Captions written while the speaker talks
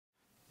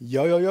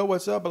Yo, yo, yo,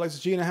 what's up? Alexis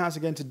G in the house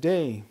again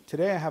today.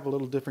 Today I have a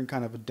little different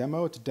kind of a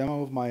demo. It's a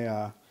demo of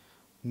my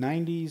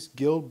 90s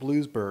Guild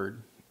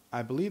Bluebird.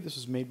 I believe this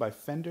was made by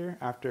Fender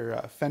after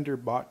Fender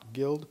bought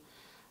Guild.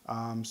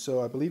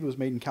 So I believe it was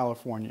made in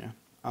California.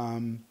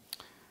 The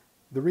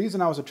reason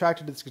I was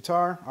attracted to this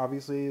guitar,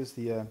 obviously, is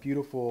the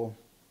beautiful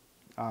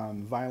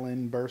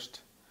violin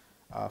burst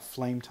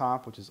flame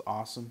top, which is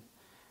awesome.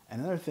 And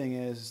another thing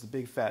is the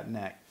big fat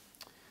neck.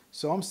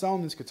 So I'm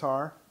selling this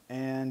guitar,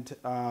 and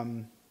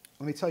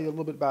let me tell you a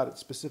little bit about it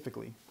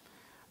specifically.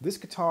 This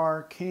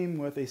guitar came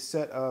with a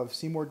set of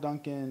Seymour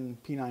Duncan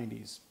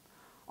P90s.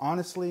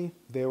 Honestly,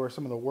 they were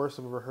some of the worst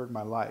I've ever heard in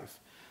my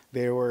life.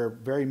 They were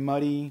very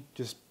muddy,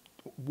 just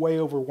way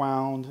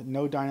overwound,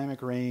 no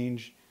dynamic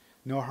range,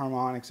 no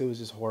harmonics. It was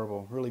just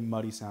horrible, really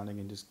muddy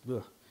sounding and just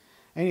ugh.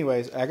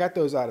 Anyways, I got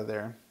those out of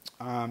there.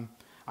 I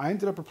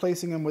ended up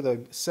replacing them with a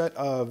set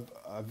of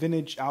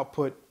vintage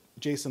output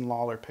Jason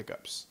Lawler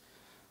pickups.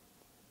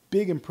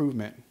 Big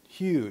improvement,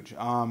 huge.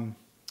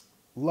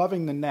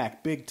 Loving the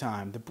neck, big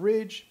time. The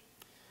bridge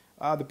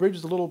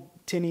is a little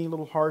tinny, a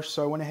little harsh,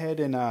 so I went ahead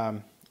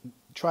and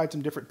tried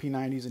some different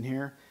P90s in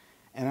here,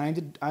 and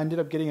I ended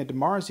up getting a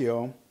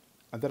DiMarzio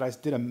that I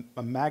did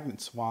a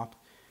magnet swap.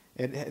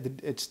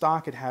 It's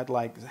stock. It had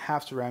like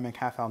half ceramic,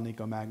 half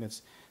Alnico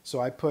magnets, so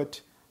I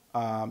put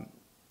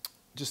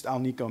just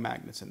Alnico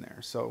magnets in there,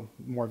 so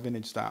more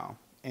vintage style.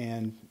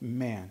 And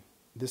man,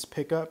 this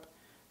pickup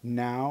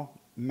now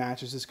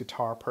matches this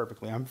guitar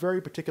perfectly. I'm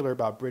very particular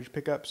about bridge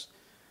pickups.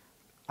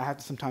 I have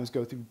to sometimes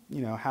go through,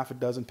 half a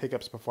dozen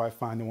pickups before I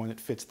find the one that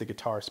fits the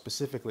guitar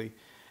specifically.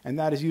 And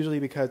that is usually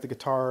because the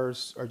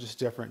guitars are just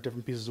different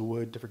pieces of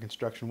wood, different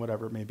construction,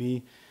 whatever it may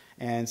be.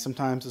 And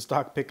sometimes the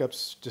stock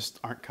pickups just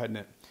aren't cutting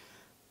it.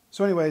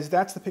 So anyways,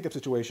 that's the pickup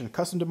situation.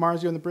 Custom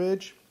DiMarzio in the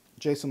bridge,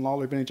 Jason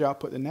Lawler vintage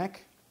output in the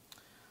neck.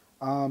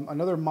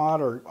 Another mod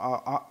or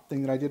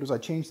thing that I did was I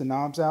changed the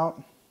knobs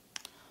out.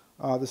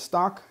 The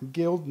stock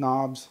Guild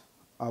knobs,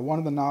 one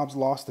of the knobs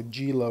lost the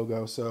G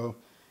logo, so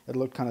it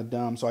looked kind of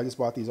dumb, so I just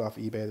bought these off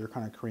eBay. They're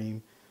kind of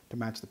cream to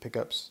match the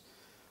pickups.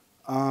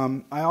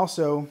 I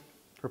also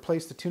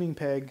replaced the tuning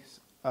peg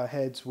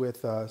heads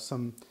with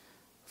some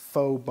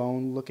faux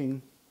bone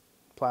looking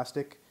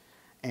plastic,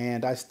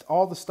 and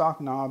all the stock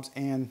knobs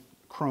and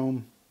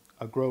chrome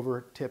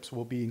Grover tips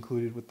will be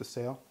included with the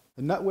sale.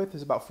 The nut width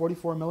is about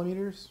 44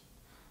 millimeters.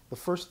 The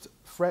first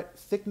fret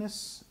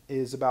thickness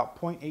is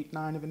about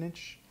 0.89 of an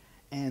inch,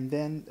 and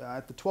then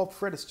at the 12th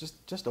fret it's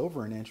just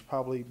over an inch,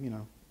 probably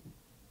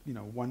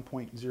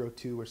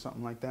 1.02 or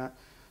something like that.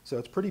 So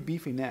it's pretty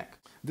beefy neck.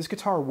 This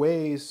guitar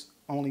weighs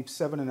only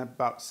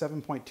about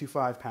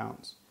 7.25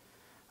 pounds,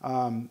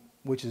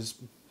 which is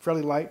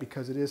fairly light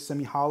because it is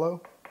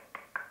semi-hollow.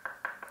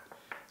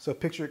 So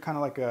picture it kind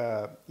of like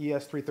a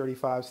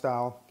ES335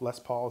 style Les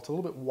Paul. It's a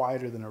little bit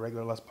wider than a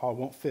regular Les Paul. It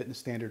won't fit in a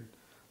standard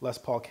Les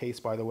Paul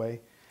case, by the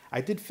way. I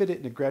did fit it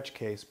in a Gretsch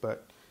case,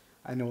 but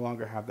I no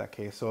longer have that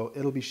case, so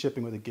it'll be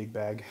shipping with a gig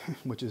bag,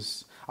 which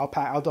is, I'll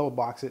double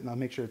box it and I'll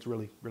make sure it's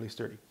really, really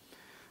sturdy.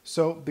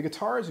 So the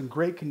guitar is in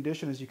great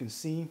condition, as you can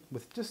see,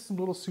 with just some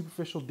little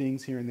superficial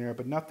dings here and there,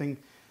 but nothing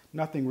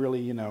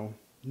really,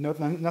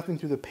 nothing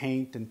through the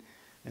paint, and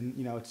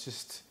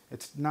it's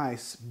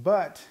nice.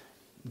 But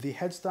the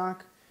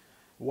headstock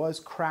was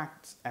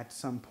cracked at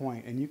some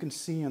point, and you can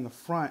see on the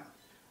front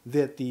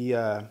that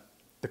the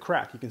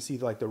crack, you can see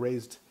like the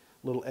raised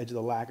little edge of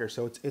the lacquer,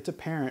 so it's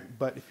apparent,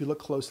 but if you look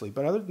closely.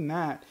 But other than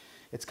that,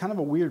 it's kind of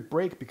a weird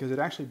break because it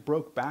actually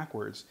broke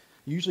backwards.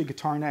 Usually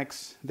guitar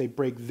necks, they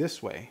break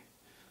this way.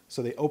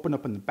 So they open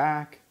up in the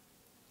back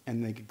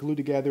and they get glued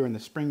together, and the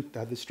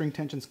string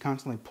tension's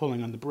constantly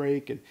pulling on the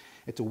brake, and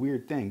it's a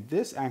weird thing.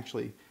 This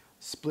actually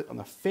split on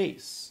the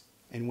face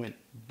and went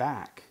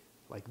back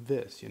like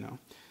this,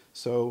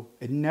 So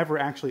it never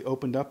actually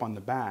opened up on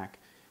the back,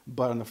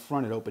 but on the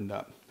front it opened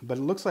up. But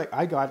it looks like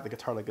I got the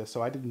guitar like this,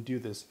 so I didn't do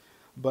this.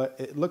 But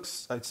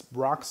it's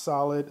rock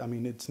solid. I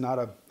mean, you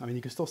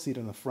can still see it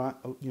in the front,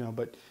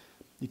 but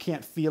you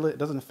can't feel it. It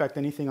doesn't affect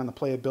anything on the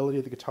playability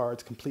of the guitar.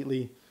 It's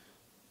completely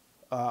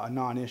a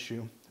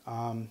non-issue.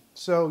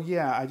 So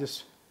yeah, I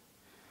just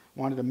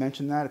wanted to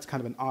mention that. It's kind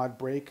of an odd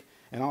break.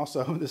 And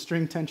also the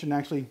string tension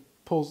actually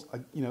pulls,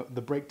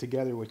 the brake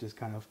together, which is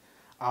kind of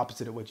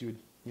opposite of what you would,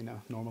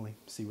 normally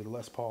see with a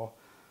Les Paul.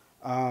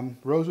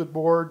 Rosewood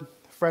board,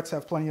 frets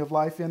have plenty of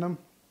life in them.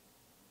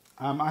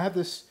 I have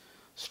this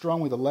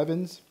strung with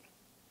 11s,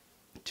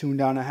 tuned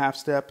down a half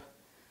step.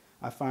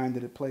 I find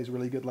that it plays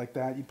really good like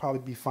that. You'd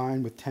probably be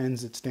fine with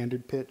 10s at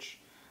standard pitch,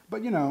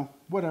 but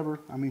whatever.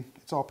 I mean,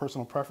 it's all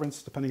personal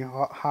preference depending on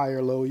how high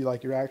or low you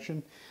like your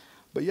action.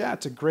 But yeah,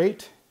 it's a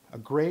great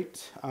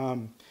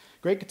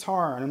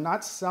guitar, and I'm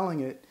not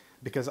selling it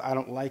because I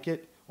don't like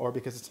it or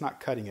because it's not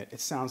cutting it. It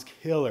sounds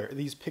killer.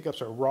 These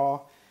pickups are raw,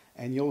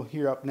 and you'll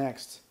hear up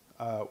next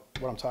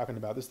what I'm talking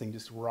about. This thing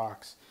just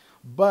rocks.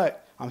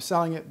 But I'm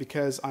selling it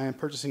because I am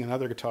purchasing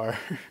another guitar.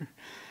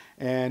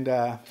 And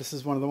this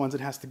is one of the ones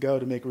that has to go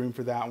to make room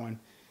for that one,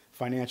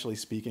 financially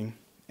speaking.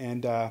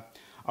 And all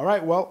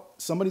right, well,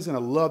 somebody's going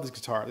to love this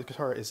guitar. This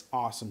guitar is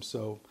awesome.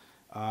 So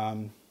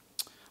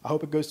I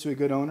hope it goes to a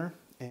good owner.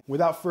 And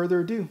without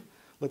further ado,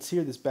 let's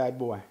hear this bad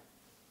boy.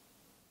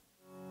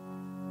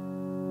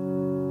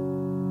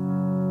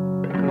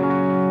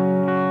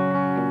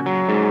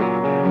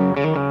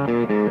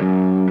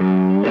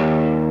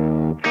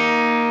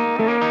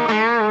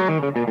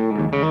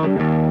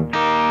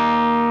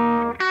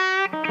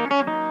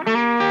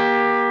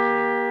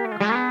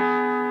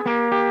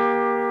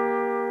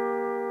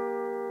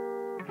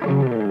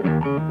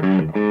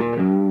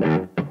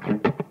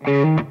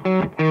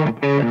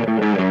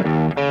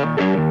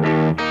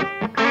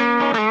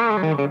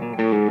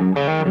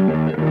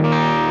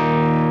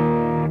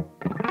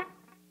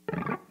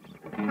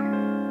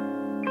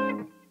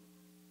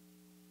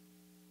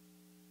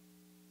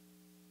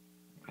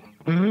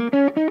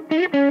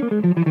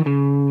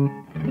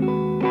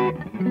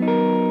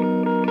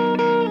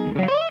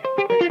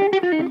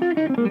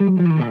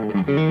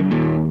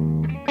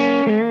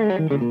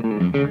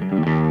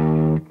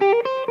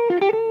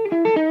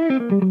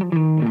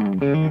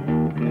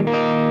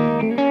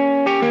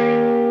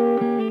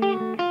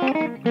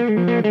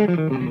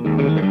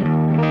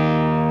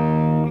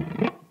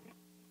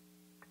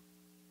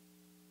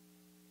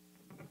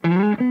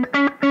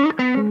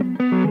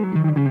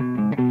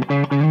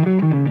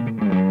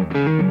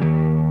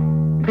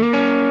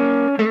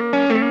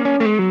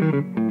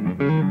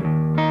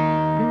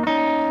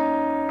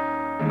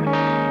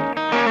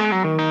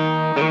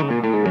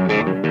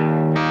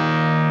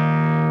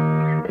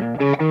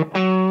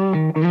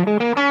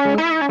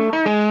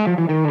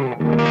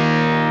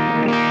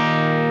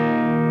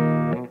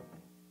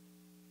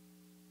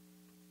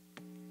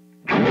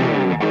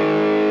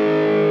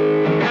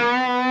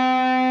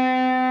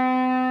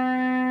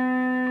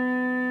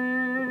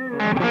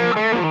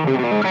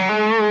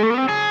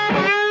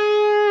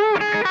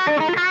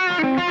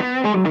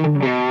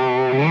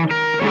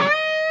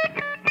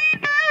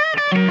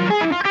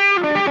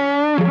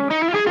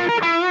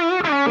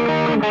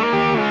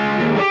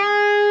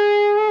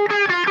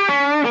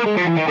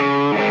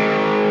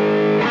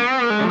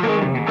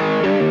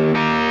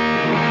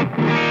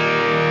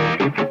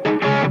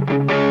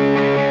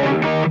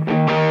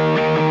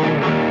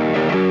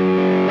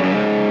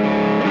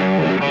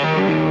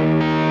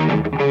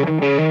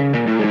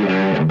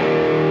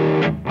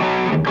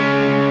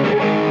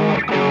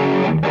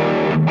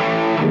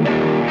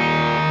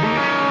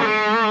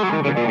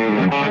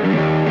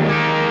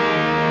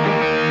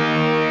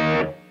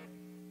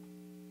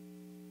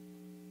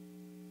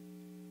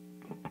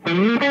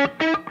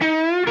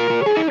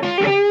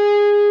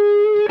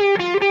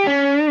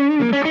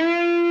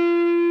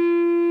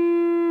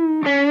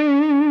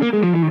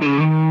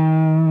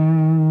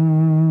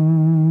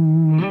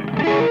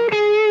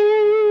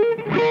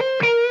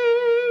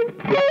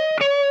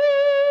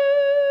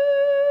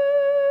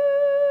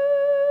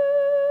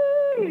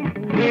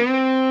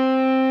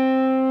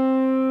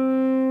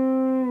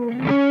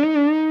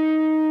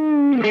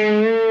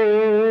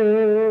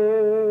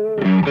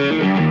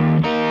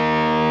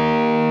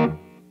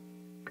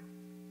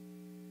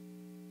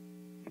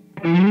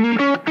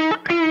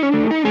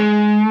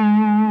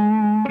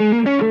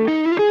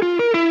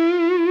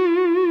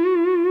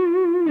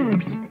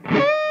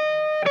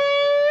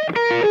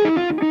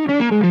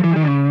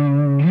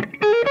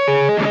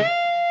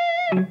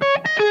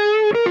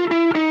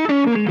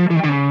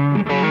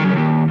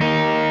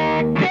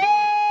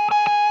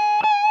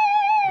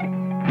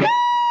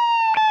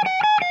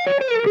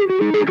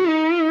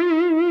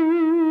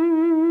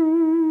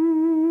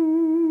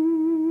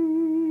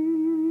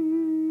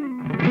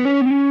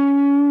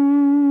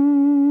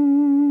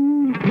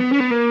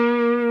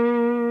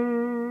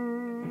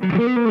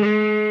 Mm-hmm.